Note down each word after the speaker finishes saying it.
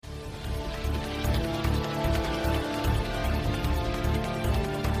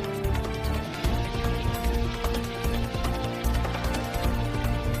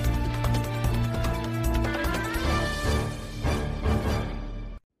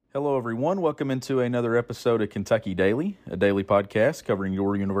Hello, everyone. Welcome into another episode of Kentucky Daily, a daily podcast covering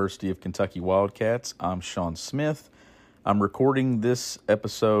your University of Kentucky Wildcats. I'm Sean Smith. I'm recording this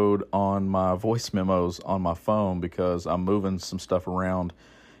episode on my voice memos on my phone because I'm moving some stuff around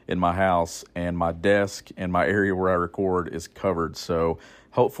in my house, and my desk and my area where I record is covered. So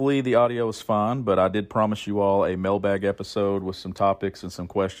hopefully the audio is fine, but I did promise you all a mailbag episode with some topics and some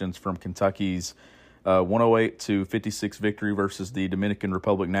questions from Kentucky's 108-56 victory versus the Dominican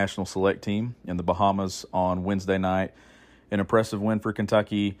Republic National Select Team in the Bahamas on Wednesday night. An impressive win for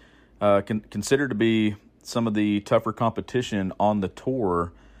Kentucky, considered to be some of the tougher competition on the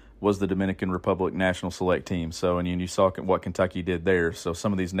tour was the Dominican Republic National Select Team. So, and you saw what Kentucky did there. So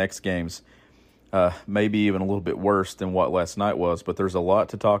some of these next games may be even a little bit worse than what last night was, but there's a lot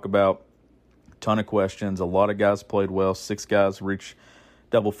to talk about, ton of questions. A lot of guys played well. 6 guys reached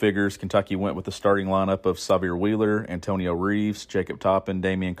double figures. Kentucky went with the starting lineup of Xavier Wheeler, Antonio Reeves, Jacob Toppin,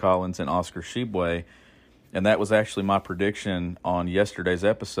 Damian Collins, and Oscar Tshiebwe. And that was actually my prediction on yesterday's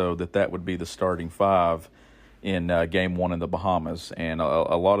episode that would be the starting 5 in Game 1 in the Bahamas. And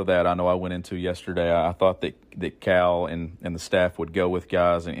a lot of that I know I went into yesterday. I thought that Cal and the staff would go with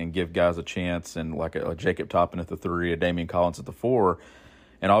guys and give guys a chance, and like a Jacob Toppin at the 3, a Damian Collins at the 4.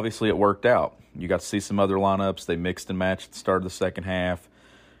 And obviously it worked out. You got to see some other lineups. They mixed and matched at the start of the second half.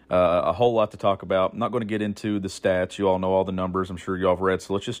 A whole lot to talk about. I'm not going to get into the stats. You all know all the numbers. I'm sure you all have read.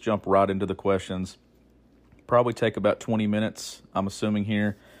 So let's just jump right into the questions. Probably take about 20 minutes, I'm assuming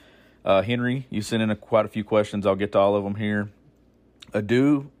here. Henry, you sent in quite a few questions. I'll get to all of them here.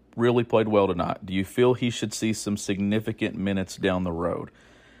 Adu really played well tonight. Do you feel he should see some significant minutes down the road?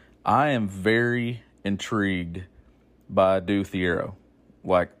 I am very intrigued by Adu Thiero.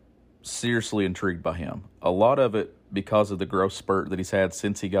 Like, seriously intrigued by him. A lot of it because of the growth spurt that he's had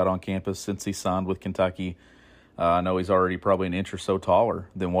since he got on campus, since he signed with Kentucky. I know he's already probably an inch or so taller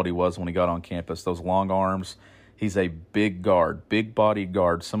than what he was when he got on campus. Those long arms. He's a big guard, big-bodied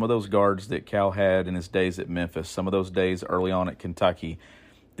guard. Some of those guards that Cal had in his days at Memphis, some of those days early on at Kentucky,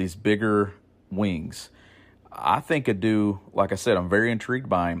 these bigger wings. I think Adu, like I said, I'm very intrigued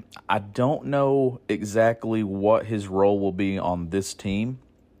by him. I don't know exactly what his role will be on this team.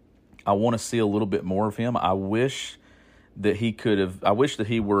 I want to see a little bit more of him. I wish that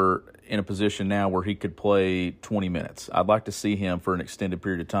he were in a position now where he could play 20 minutes. I'd like to see him for an extended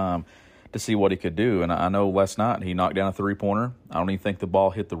period of time to see what he could do. And I know last night he knocked down a three-pointer. I don't even think the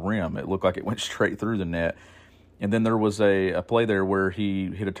ball hit the rim. It looked like it went straight through the net. And then there was a play there where he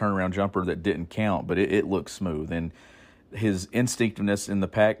hit a turnaround jumper that didn't count, but it looked smooth. And his instinctiveness in the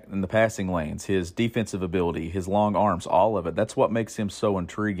passing lanes, his defensive ability, his long arms, all of it, that's what makes him so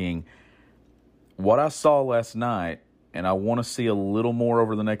intriguing. What I saw last night, and I want to see a little more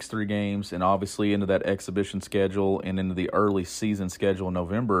over the next 3 games, and obviously into that exhibition schedule and into the early season schedule in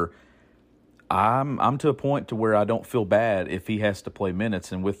November, I'm to a point to where I don't feel bad if he has to play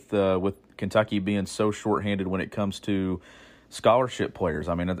minutes. And with Kentucky being so shorthanded when it comes to scholarship players,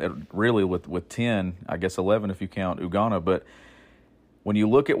 I mean, really with 10, I guess 11 if you count Ugonna, but when you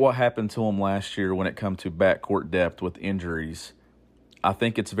look at what happened to him last year when it comes to backcourt depth with injuries, I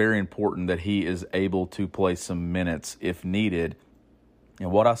think it's very important that he is able to play some minutes if needed.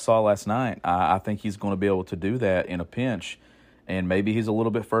 And what I saw last night, I think he's going to be able to do that in a pinch. And maybe he's a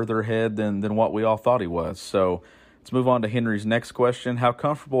little bit further ahead than what we all thought he was. So let's move on to Henry's next question. How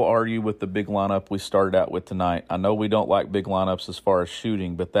comfortable are you with the big lineup we started out with tonight? I know we don't like big lineups as far as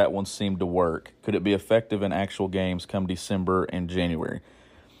shooting, but that one seemed to work. Could it be effective in actual games come December and January?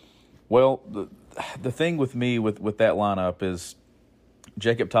 Well, the thing with me with that lineup is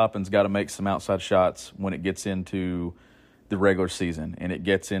Jacob Toppin's got to make some outside shots when it gets into the regular season and it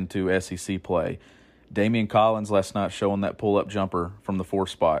gets into SEC play. Damian Collins last night showing that pull-up jumper from the 4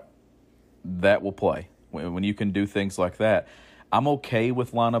 spot. That will play. When you can do things like that, I'm okay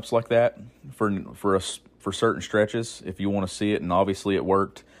with lineups like that for certain stretches if you want to see it, and obviously it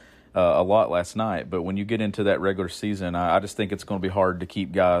worked a lot last night. But when you get into that regular season, I just think it's going to be hard to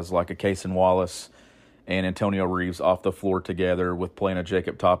keep guys like a Cason Wallace and Antonio Reeves off the floor together with playing a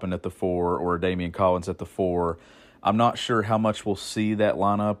Jacob Toppin at the 4 or a Damian Collins at the 4. I'm not sure how much we'll see that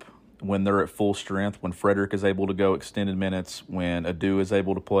lineup when they're at full strength, when Frederick is able to go extended minutes, when Adu is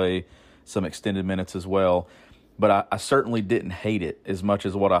able to play some extended minutes as well. But I certainly didn't hate it as much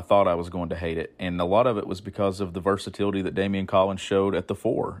as what I thought I was going to hate it. And a lot of it was because of the versatility that Damian Collins showed at the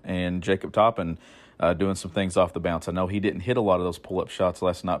 4 and Jacob Toppin doing some things off the bounce. I know he didn't hit a lot of those pull-up shots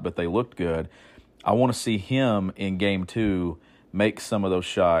last night, but they looked good. I want to see him in Game 2 make some of those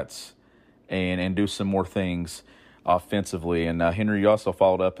shots and do some more things. offensively. And Henry, you also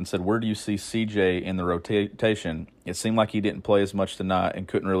followed up and said, where do you see CJ in the rotation? It seemed like he didn't play as much tonight and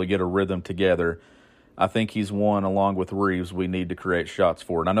couldn't really get a rhythm together. I think he's one, along with Reeves, we need to create shots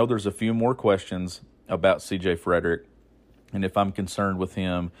for. And I know there's a few more questions about CJ Frederick and if I'm concerned with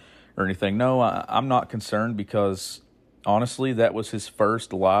him or anything. No, I'm not concerned because, honestly, that was his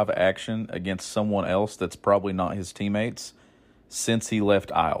first live action against someone else that's probably not his teammates since he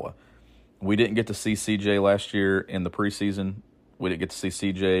left Iowa. We didn't get to see CJ last year in the preseason. We didn't get to see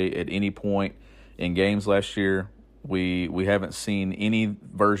CJ at any point in games last year. We haven't seen any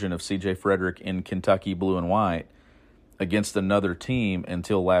version of CJ Frederick in Kentucky blue and white against another team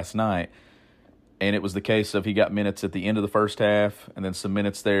until last night. And it was the case of he got minutes at the end of the first half and then some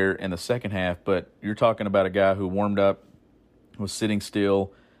minutes there in the second half. But you're talking about a guy who warmed up, was sitting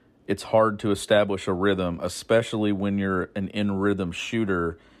still. It's hard to establish a rhythm, especially when you're an in-rhythm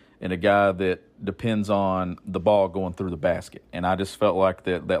shooter and a guy that depends on the ball going through the basket. And I just felt like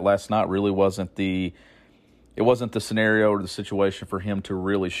that last night really wasn't the scenario or the situation for him to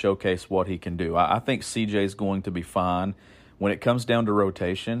really showcase what he can do. I think CJ's going to be fine. When it comes down to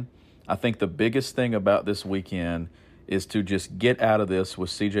rotation, I think the biggest thing about this weekend is to just get out of this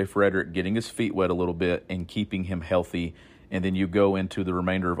with CJ Frederick getting his feet wet a little bit and keeping him healthy. And then you go into the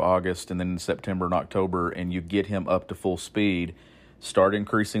remainder of August and then in September and October and you get him up to full speed. Start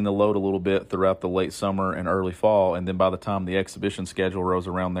increasing the load a little bit throughout the late summer and early fall, and then by the time the exhibition schedule rolls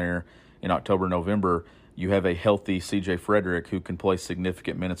around there in October, November, you have a healthy CJ Frederick who can play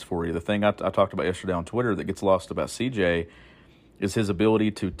significant minutes for you. The thing I talked about yesterday on Twitter that gets lost about CJ is his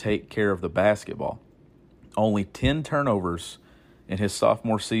ability to take care of the basketball. Only 10 turnovers in his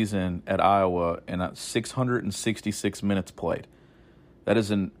sophomore season at Iowa and 666 minutes played. That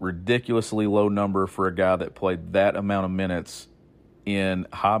is a ridiculously low number for a guy that played that amount of minutes in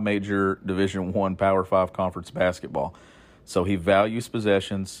high major Division I Power 5 conference basketball. So he values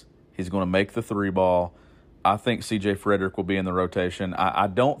possessions. He's going to make the three ball. I think C.J. Frederick will be in the rotation. I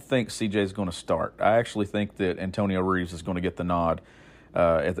don't think C.J. is going to start. I actually think that Antonio Reeves is going to get the nod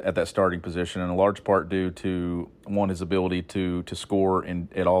at that starting position, in a large part due to, one, his ability to score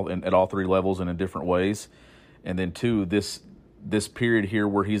at all three levels and in different ways, and then two, this period here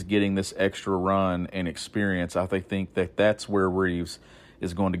where he's getting this extra run and experience. I think that's where Reeves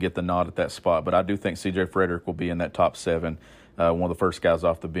is going to get the nod at that spot. But I do think C.J. Frederick will be in that top seven, one of the first guys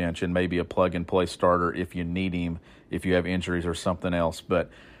off the bench, and maybe a plug-and-play starter if you need him, if you have injuries or something else.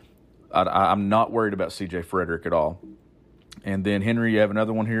 But I'm not worried about C.J. Frederick at all. And then, Henry, you have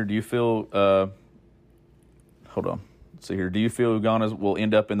another one here. Do you feel hold on. Let's see here. Do you feel Ugonna will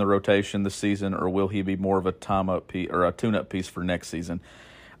end up in the rotation this season, or will he be more of a time-up piece or a tune-up piece for next season?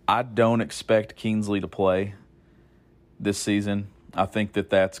 I don't expect Kingsley to play this season. I think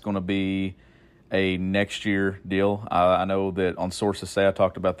that's going to be a next-year deal. I know that on Sources Say, I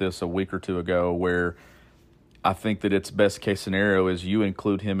talked about this a week or two ago, where I think that its best-case scenario is you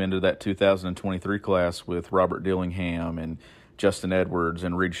include him into that 2023 class with Robert Dillingham and Justin Edwards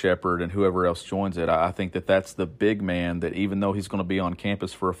and Reed Shepard and whoever else joins it. I think that's the big man that, even though he's going to be on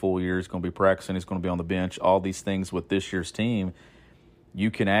campus for a full year, he's going to be practicing, he's going to be on the bench, all these things with this year's team, you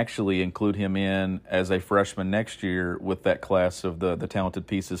can actually include him in as a freshman next year with that class of the talented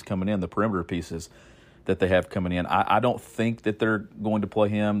pieces coming in, the perimeter pieces that they have coming in. I don't think that they're going to play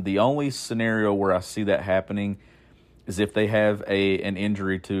him. The only scenario where I see that happening is if they have an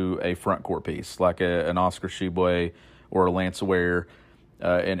injury to a front court piece, like an Oscar Tshiebwe or a Lance Ware.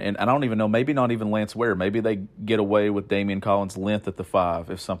 And I don't even know, maybe not even Lance Ware. Maybe they get away with Damian Collins' length at the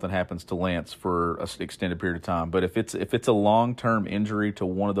 5 if something happens to Lance for an extended period of time. But if it's a long-term injury to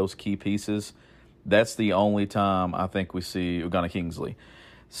one of those key pieces, that's the only time I think we see Ugonna Kingsley.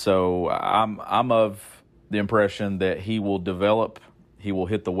 So I'm of the impression that he will develop, he will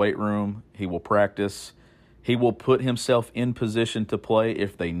hit the weight room, he will practice, he will put himself in position to play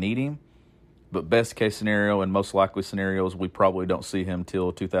if they need him. But best case scenario and most likely scenarios, we probably don't see him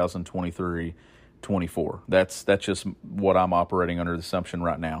till 2023-24. That's just what I'm operating under the assumption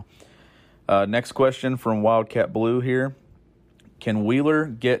right now. Next question from Wildcat Blue here. Can Wheeler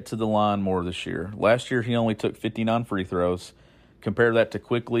get to the line more this year? Last year he only took 59 free throws. Compare that to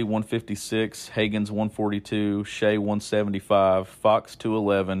Quickly, 156, Hagens, 142, Shea, 175, Fox,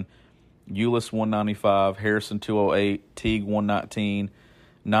 211, Ulis, 195, Harrison, 208, Teague, 119,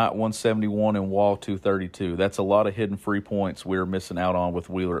 Knott, 171, and Wall, 232. That's a lot of hidden free points we're missing out on with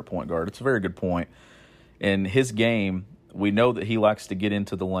Wheeler at point guard. It's a very good point. In his game, we know that he likes to get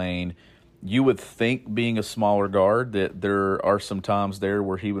into the lane. You would think, being a smaller guard, that there are some times there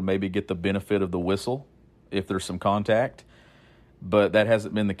where he would maybe get the benefit of the whistle if there's some contact. But that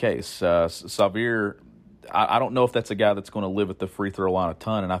hasn't been the case. Sahvir I don't know if that's a guy that's going to live at the free throw line a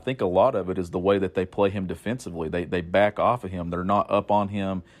ton, and I think a lot of it is the way that they play him defensively. They back off of him. They're not up on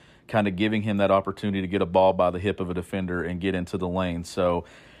him, kind of giving him that opportunity to get a ball by the hip of a defender and get into the lane. So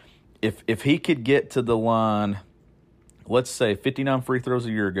if he could get to the line, let's say 59 free throws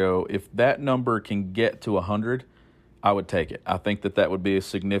a year ago, if that number can get to 100, I would take it. I think that would be a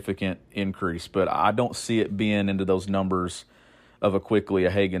significant increase, but I don't see it being into those numbers of a Quickly,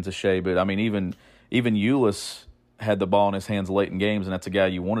 a Higgins, a Shea. But, I mean, even Ulis had the ball in his hands late in games, and that's a guy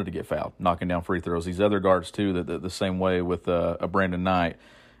you wanted to get fouled, knocking down free throws. These other guards, too, the same way with a Brandon Knight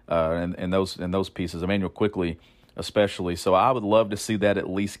and those pieces. Emmanuel Quickly especially. So I would love to see that at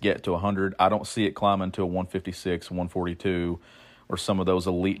least get to 100. I don't see it climbing to a 156, 142, or some of those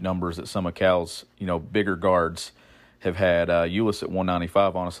elite numbers that some of Cal's, bigger guards have had. Ulis at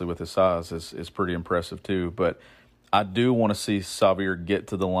 195, honestly, with his size is pretty impressive too. But I do want to see Xavier get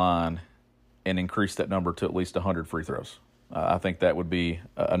to the line and increase that number to at least 100 free throws. I think that would be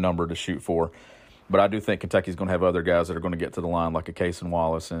a number to shoot for. But I do think Kentucky's going to have other guys that are going to get to the line, like a Cason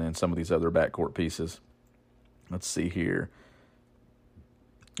Wallace and some of these other backcourt pieces. Let's see here.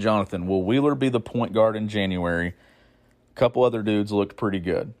 Jonathan, will Wheeler be the point guard in January? A couple other dudes looked pretty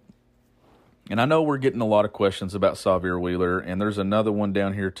good. And I know we're getting a lot of questions about Xavier Wheeler, and there's another one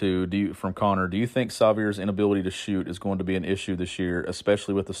down here too from Connor. Do you think Xavier's inability to shoot is going to be an issue this year,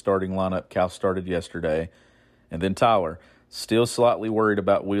 especially with the starting lineup Cal started yesterday? And then Tyler, still slightly worried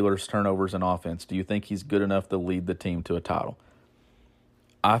about Wheeler's turnovers and offense. Do you think he's good enough to lead the team to a title?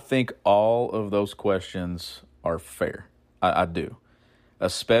 I think all of those questions are fair. I do.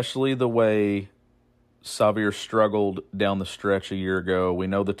 Especially the way Xavier struggled down the stretch a year ago. We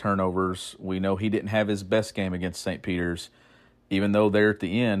know the turnovers. We know he didn't have his best game against St. Peter's, even though there at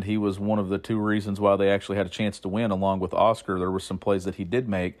the end he was one of the two reasons why they actually had a chance to win, along with Oscar. There were some plays that he did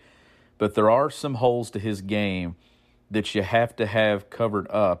make, but there are some holes to his game that you have to have covered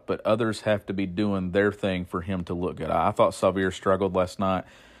up, but others have to be doing their thing for him to look good. I thought Xavier struggled last night.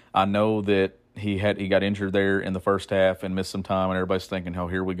 I know that he got injured there in the first half and missed some time, and everybody's thinking, oh,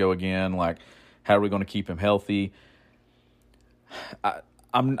 here we go again. Like, how are we going to keep him healthy? I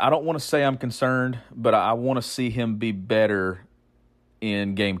don't want to say I'm concerned, but I want to see him be better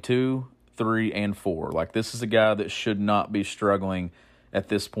in game 2, 3, and 4. Like, this is a guy that should not be struggling at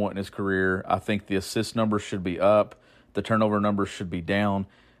this point in his career. I think the assist numbers should be up. The turnover numbers should be down.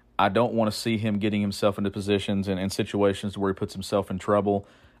 I don't want to see him getting himself into positions and situations where he puts himself in trouble.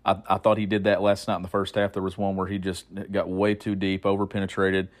 I thought he did that last night in the first half. There was one where he just got way too deep,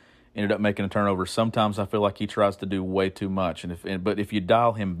 over-penetrated, ended up making a turnover. Sometimes I feel like he tries to do way too much. But if you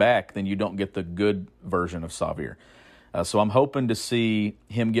dial him back, then you don't get the good version of Xavier. So I'm hoping to see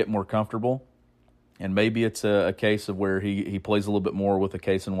him get more comfortable. And maybe it's a case of where he plays a little bit more with a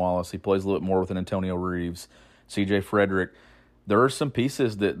Cason Wallace. He plays a little bit more with an Antonio Reeves, C.J. Frederick. There are some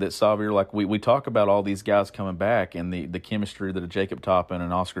pieces that Xavier, like we talk about all these guys coming back and the chemistry that a Jacob Toppin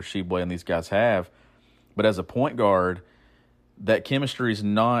and Oscar Tshiebwe and these guys have. But as a point guard, that chemistry is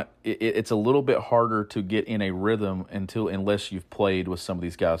not it's a little bit harder to get in a rhythm unless you've played with some of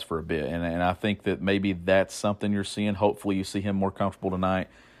these guys for a bit. And I think that maybe that's something you're seeing. Hopefully you see him more comfortable tonight.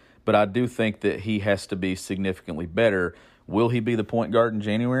 But I do think that he has to be significantly better. Will he be the point guard in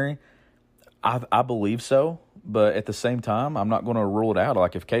January? I believe so. But at the same time, I'm not going to rule it out.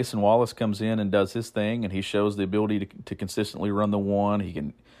 Like, if Cason Wallace comes in and does his thing and he shows the ability to consistently run the one,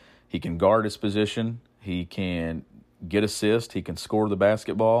 he can guard his position, he can get assists, he can score the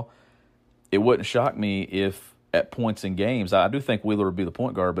basketball, it wouldn't shock me if at points in games, I do think Wheeler would be the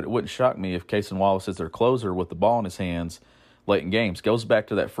point guard, but it wouldn't shock me if Cason Wallace is their closer with the ball in his hands late in games. Goes back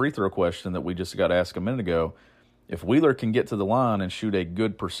to that free throw question that we just got asked a minute ago. If Wheeler can get to the line and shoot a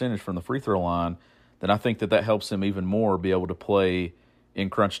good percentage from the free throw line, then I think that helps him even more be able to play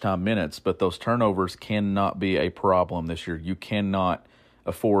in crunch time minutes. But those turnovers cannot be a problem this year. You cannot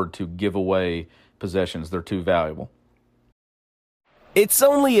afford to give away possessions. They're too valuable. It's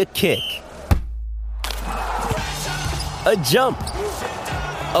only a kick, a jump,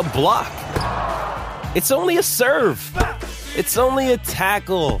 a block. It's only a serve. It's only a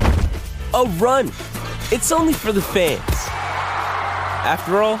tackle, a run. It's only for the fans.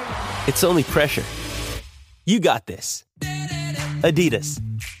 After all, it's only pressure. You got this. Adidas.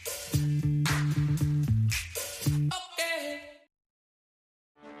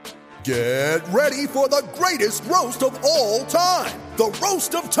 Get ready for the greatest roast of all time. The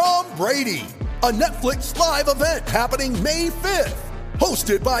Roast of Tom Brady. A Netflix live event happening May 5th.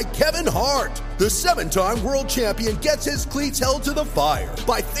 Hosted by Kevin Hart. The 7-time world champion gets his cleats held to the fire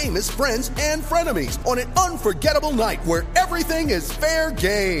by famous friends and frenemies on an unforgettable night where everything is fair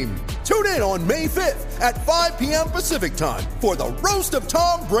game. Tune in on May 5th at 5 p.m. Pacific Time for the Roast of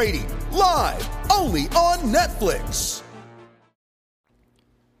Tom Brady, live only on Netflix.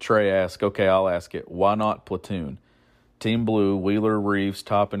 Trey asked, okay, I'll ask it. Why not platoon? Team Blue, Wheeler, Reeves,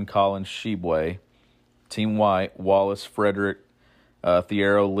 Toppin, Collins, Sheboy. Team White, Wallace, Frederick,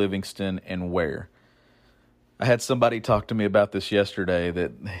 Thiero, Livingston, and Ware. I had somebody talk to me about this yesterday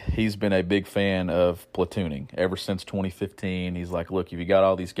that he's been a big fan of platooning ever since 2015. He's like, look, if you got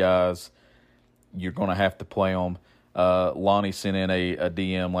all these guys, you're going to have to play them. Lonnie sent in a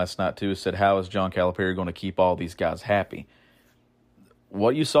DM last night, too, said, how is John Calipari going to keep all these guys happy?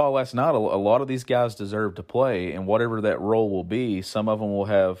 What you saw last night, a lot of these guys deserve to play, and whatever that role will be, some of them will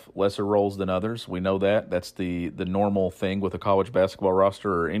have lesser roles than others. We know that. That's the normal thing with a college basketball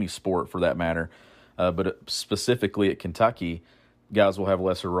roster or any sport for that matter. But specifically at Kentucky, guys will have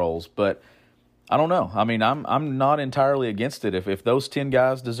lesser roles. But I don't know. I mean, I'm not entirely against it. If those 10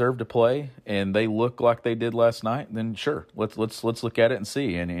 guys deserve to play and they look like they did last night, then sure, let's look at it and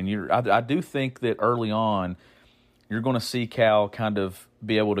see. And I do think that early on, you're going to see Cal kind of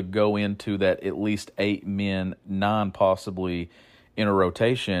be able to go into that at least 8 men, 9 possibly in a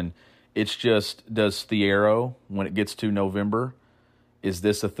rotation. It's just, does Thiero, when it gets to November, is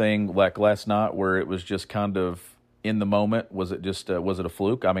this a thing like last night where it was just kind of in the moment? Was it just was it a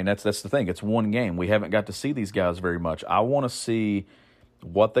fluke? I mean, that's the thing. It's one game. We haven't got to see these guys very much. I want to see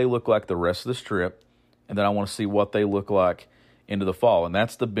what they look like the rest of this trip, and then I want to see what they look like into the fall. And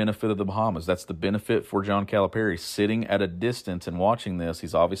that's the benefit of the Bahamas. That's the benefit for John Calipari sitting at a distance and watching this.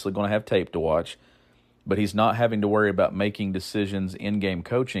 He's obviously going to have tape to watch, but he's not having to worry about making decisions in-game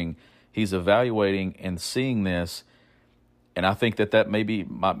coaching. He's evaluating and seeing this, and I think that maybe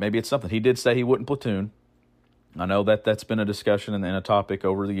it's something. He did say he wouldn't platoon. I know that's been a discussion and a topic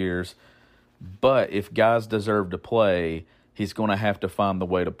over the years, but if guys deserve to play, he's going to have to find the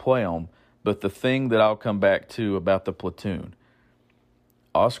way to play them. But the thing that I'll come back to about the platoon,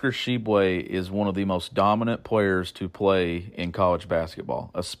 Oscar Tshiebwe is one of the most dominant players to play in college basketball,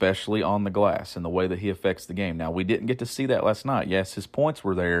 especially on the glass and the way that he affects the game. Now, we didn't get to see that last night. Yes, his points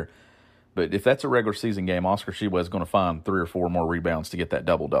were there, but if that's a regular season game, Oscar Tshiebwe is going to find 3 or 4 more rebounds to get that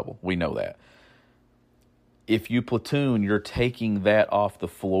double-double. We know that. If you platoon, you're taking that off the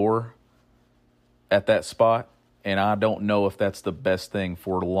floor at that spot, and I don't know if that's the best thing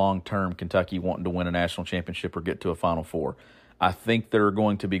for long-term Kentucky wanting to win a national championship or get to a Final Four. I think there are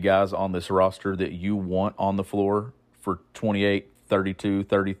going to be guys on this roster that you want on the floor for 28, 32,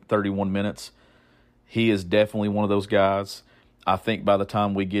 30, 31 minutes. He is definitely one of those guys. I think by the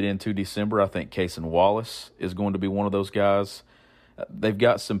time we get into December, I think Cason Wallace is going to be one of those guys. They've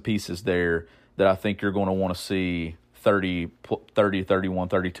got some pieces there that I think you're going to want to see 30, 31,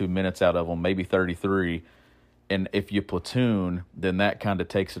 32 minutes out of them, maybe 33. And if you platoon, then that kind of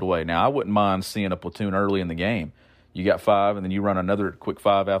takes it away. Now, I wouldn't mind seeing a platoon early in the game. You got 5, and then you run another quick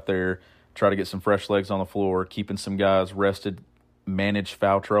 5 out there, try to get some fresh legs on the floor, keeping some guys rested, manage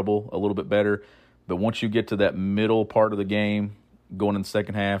foul trouble a little bit better. But once you get to that middle part of the game, going in the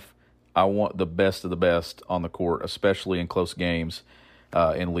second half, I want the best of the best on the court, especially in close games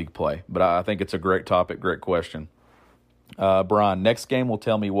in league play. But I think it's a great topic, great question. Brian, next game will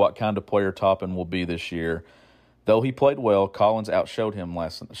tell me what kind of player Toppin will be this year. Though he played well, Collins outshowed him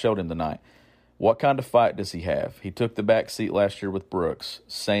tonight. What kind of fight does he have? He took the back seat last year with Brooks.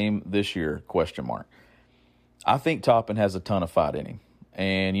 Same this year, ? I think Toppin has a ton of fight in him.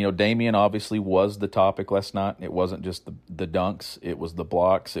 And, Damian obviously was the topic last night. It wasn't just the dunks. It was the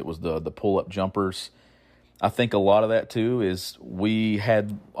blocks. It was the pull-up jumpers. I think a lot of that, too, is we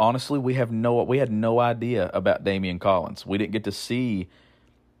had no idea about Damian Collins. We didn't get to see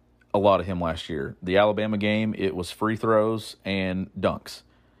a lot of him last year. The Alabama game, it was free throws and dunks.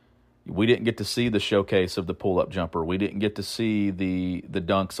 We didn't get to see the showcase of the pull-up jumper. We didn't get to see the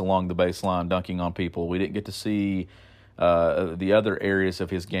dunks along the baseline, dunking on people. We didn't get to see the other areas of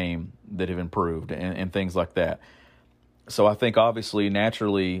his game that have improved and things like that. So I think, obviously,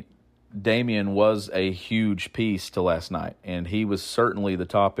 naturally, Damian was a huge piece to last night, and he was certainly the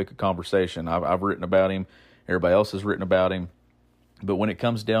topic of conversation. I've written about him. Everybody else has written about him. But when it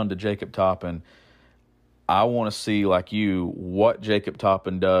comes down to Jacob Toppin, I want to see, like you, what Jacob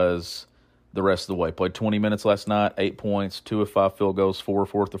Toppin does the rest of the way. Played 20 minutes last night, 8 points, 2 of 5 field goals, 4 of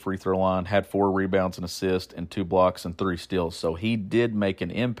 4 at the free throw line, had 4 rebounds and assists, and 2 blocks and 3 steals. So he did make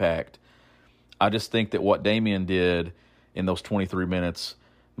an impact. I just think that what Damian did in those 23 minutes,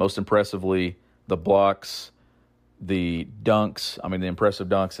 most impressively, the blocks, the dunks, the impressive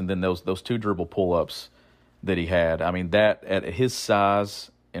dunks, and then those 2 dribble pull-ups that he had. That at his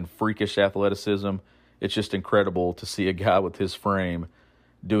size and freakish athleticism, it's just incredible to see a guy with his frame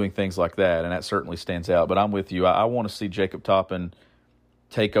doing things like that, and that certainly stands out. But I'm with you. I want to see Jacob Toppin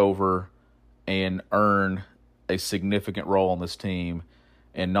take over and earn a significant role on this team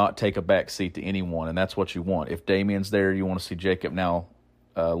and not take a back seat to anyone, and that's what you want. If Damian's there, you want to see Jacob now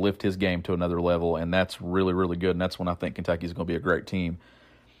lift his game to another level, and that's really, really good, and that's when I think Kentucky's going to be a great team.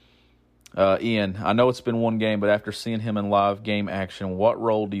 Ian, I know it's been one game, but after seeing him in live game action, what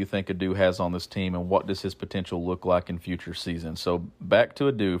role do you think Adu has on this team, and what does his potential look like in future seasons? So back to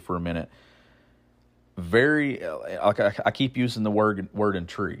Adu for a minute. I keep using the word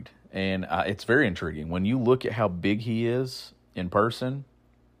intrigued, and it's very intriguing. When you look at how big he is in person,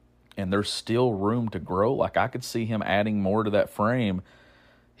 and there's still room to grow, like I could see him adding more to that frame.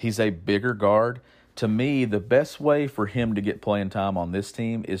 He's a bigger guard. To me, the best way for him to get playing time on this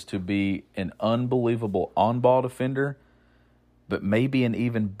team is to be an unbelievable on-ball defender, but maybe an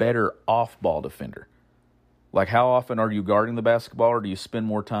even better off-ball defender. Like, how often are you guarding the basketball, or do you spend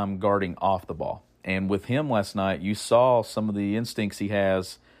more time guarding off the ball? And with him last night, you saw some of the instincts he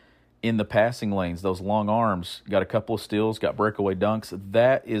has in the passing lanes, those long arms, got a couple of steals, got breakaway dunks.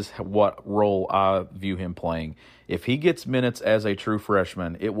 That is what role I view him playing. If he gets minutes as a true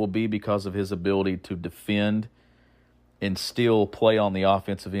freshman, it will be because of his ability to defend and still play on the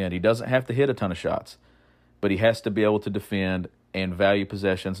offensive end. He doesn't have to hit a ton of shots, but he has to be able to defend and value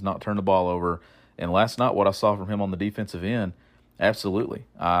possessions, not turn the ball over. And last night, what I saw from him on the defensive end, absolutely.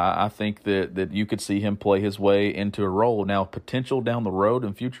 I think that you could see him play his way into a role. Now, potential down the road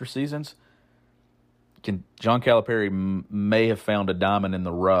in future seasons, John Calipari may have found a diamond in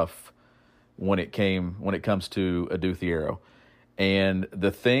the rough when it comes to Adu Thiero. And the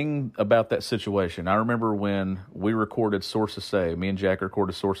thing about that situation, I remember when we recorded Sources Say, me and Jack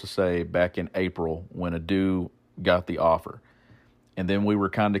recorded Sources Say back in April when Adu got the offer. And then we were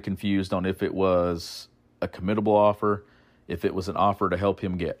kind of confused on if it was a committable offer, if it was an offer to help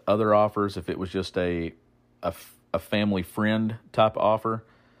him get other offers, if it was just a family friend type offer,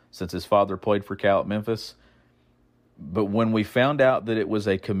 since his father played for Cal at Memphis. But when we found out that it was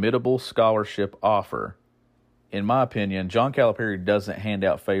a committable scholarship offer, in my opinion, John Calipari doesn't hand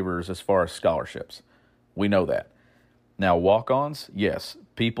out favors as far as scholarships. We know that. Now, walk-ons, yes.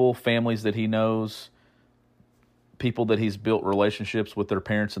 People, families that he knows, people that he's built relationships with their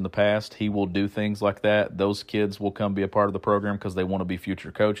parents in the past, he will do things like that. Those kids will come be a part of the program because they want to be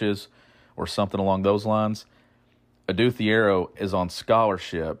future coaches or something along those lines. Adu Thiero is on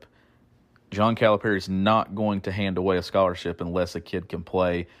scholarship. John Calipari is not going to hand away a scholarship unless a kid can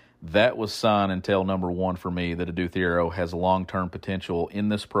play. That was sign and tell number one for me that Adu Thiero has long-term potential in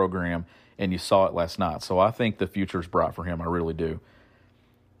this program, and you saw it last night. So I think the future's bright for him. I really do.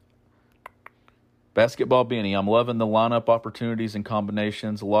 Basketball Benny, I'm loving the lineup opportunities and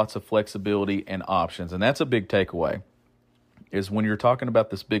combinations, lots of flexibility and options. And that's a big takeaway, is when you're talking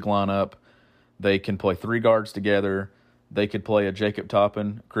about this big lineup, they can play three guards together. They could play a Jacob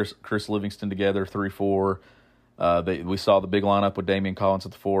Toppin, Chris Livingston together, 3-4. We saw the big lineup with Damian Collins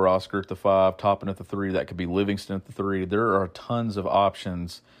at the 4, Oscar at the 5, Toppin at the 3. That could be Livingston at the 3. There are tons of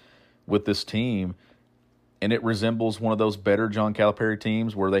options with this team, and it resembles one of those better John Calipari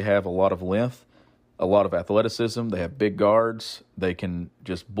teams where they have a lot of length, a lot of athleticism. They have big guards. They can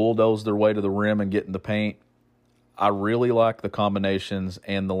just bulldoze their way to the rim and get in the paint. I really like the combinations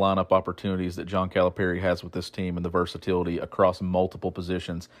and the lineup opportunities that John Calipari has with this team and the versatility across multiple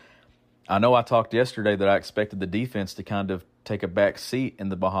positions. I know I talked yesterday that I expected the defense to kind of take a back seat in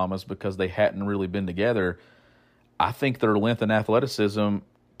the Bahamas because they hadn't really been together. I think their length and athleticism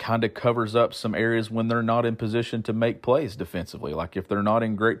kind of covers up some areas when they're not in position to make plays defensively. Like if they're not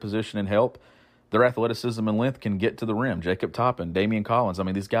in great position and help, their athleticism and length can get to the rim. Jacob Toppin, Damian Collins. I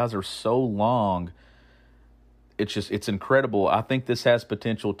mean, these guys are so long. It's incredible. I think this has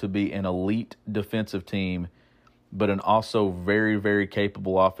potential to be an elite defensive team, but an also very, very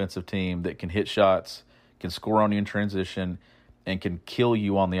capable offensive team that can hit shots, can score on you in transition, and can kill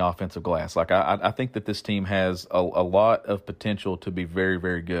you on the offensive glass. Like I think that this team has a lot of potential to be very,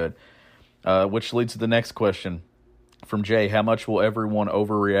 very good, which leads to the next question from Jay. How much will everyone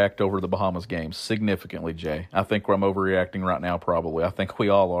overreact over the Bahamas game? Significantly, Jay. I think I'm overreacting right now probably. I think we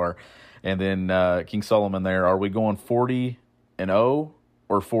all are. And then King Solomon there, are we going 40-0 or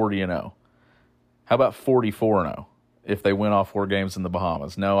 40-0? How about 44-0 if they win all 4 games in the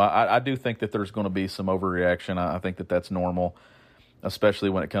Bahamas? No, I do think that there's going to be some overreaction. I think that that's normal, especially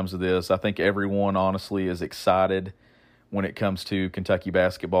when it comes to this. I think everyone, honestly, is excited when it comes to Kentucky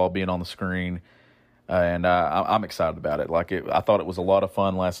basketball being on the screen, and I'm excited about it. I thought it was a lot of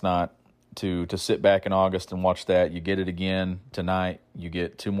fun last night to sit back in August and watch that. You get it again tonight. You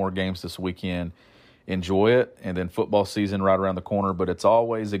get 2 more games this weekend. enjoy it. And then football season right around the corner, but it's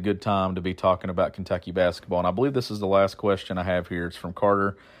always a good time to be talking about Kentucky basketball. And I believe this is the last question I have here. It's from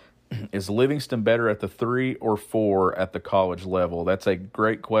Carter. Is Livingston better at the 3 or 4 at the college level? That's a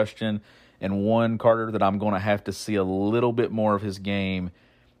great question, and one, Carter, that I'm going to have to see a little bit more of his game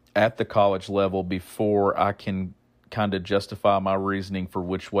at the college level before I can kind of justify my reasoning for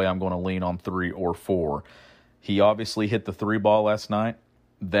which way I'm going to lean on 3 or 4. He obviously hit the 3 ball last night.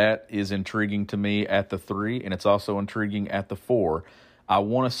 That is intriguing to me at the 3, and it's also intriguing at the 4. I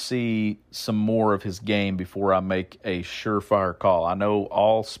want to see some more of his game before I make a surefire call. I know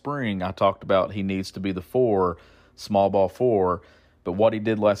all spring I talked about he needs to be the 4, small ball 4, but what he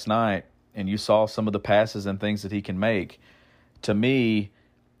did last night, and you saw some of the passes and things that he can make, to me,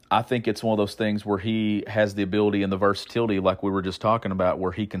 I think it's one of those things where he has the ability and the versatility like we were just talking about,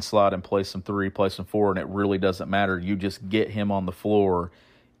 where he can slide and play some 3, play some 4, and it really doesn't matter. You just get him on the floor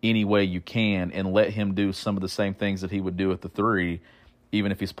any way you can and let him do some of the same things that he would do at the 3, even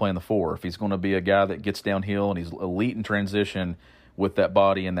if he's playing the 4. If he's going to be a guy that gets downhill and he's elite in transition with that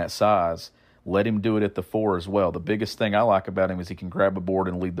body and that size, let him do it at the 4 as well. The biggest thing I like about him is he can grab a board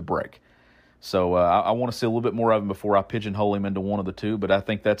and lead the break. So I want to see a little bit more of him before I pigeonhole him into one of the 2, but I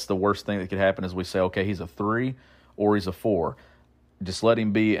think that's the worst thing that could happen is we say, okay, he's a 3 or he's a 4. Just let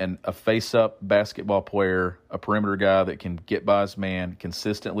him be a face-up basketball player, a perimeter guy that can get by his man,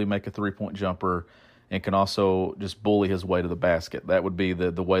 consistently make a 3-point jumper, and can also just bully his way to the basket. That would be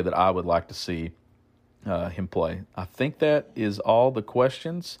the way that I would like to see him play. I think that is all the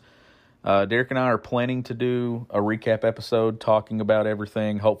questions. Derek and I are planning to do a recap episode talking about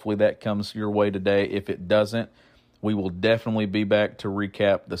everything. Hopefully that comes your way today. If it doesn't, we will definitely be back to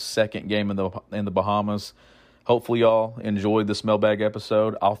recap the second game in the Bahamas. Hopefully y'all enjoyed this mailbag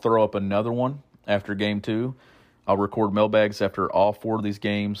episode. I'll throw up another one after game 2. I'll record mailbags after all 4 of these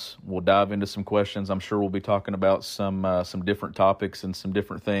games. We'll dive into some questions. I'm sure we'll be talking about some different topics and some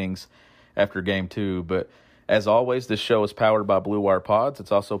different things after game 2. But as always, this show is powered by Blue Wire Pods.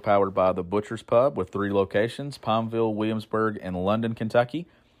 It's also powered by the Butcher's Pub with 3 locations, Palmville, Williamsburg, and London, Kentucky.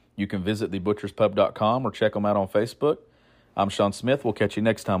 You can visit thebutcherspub.com or check them out on Facebook. I'm Sean Smith. We'll catch you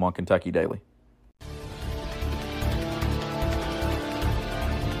next time on Kentucky Daily.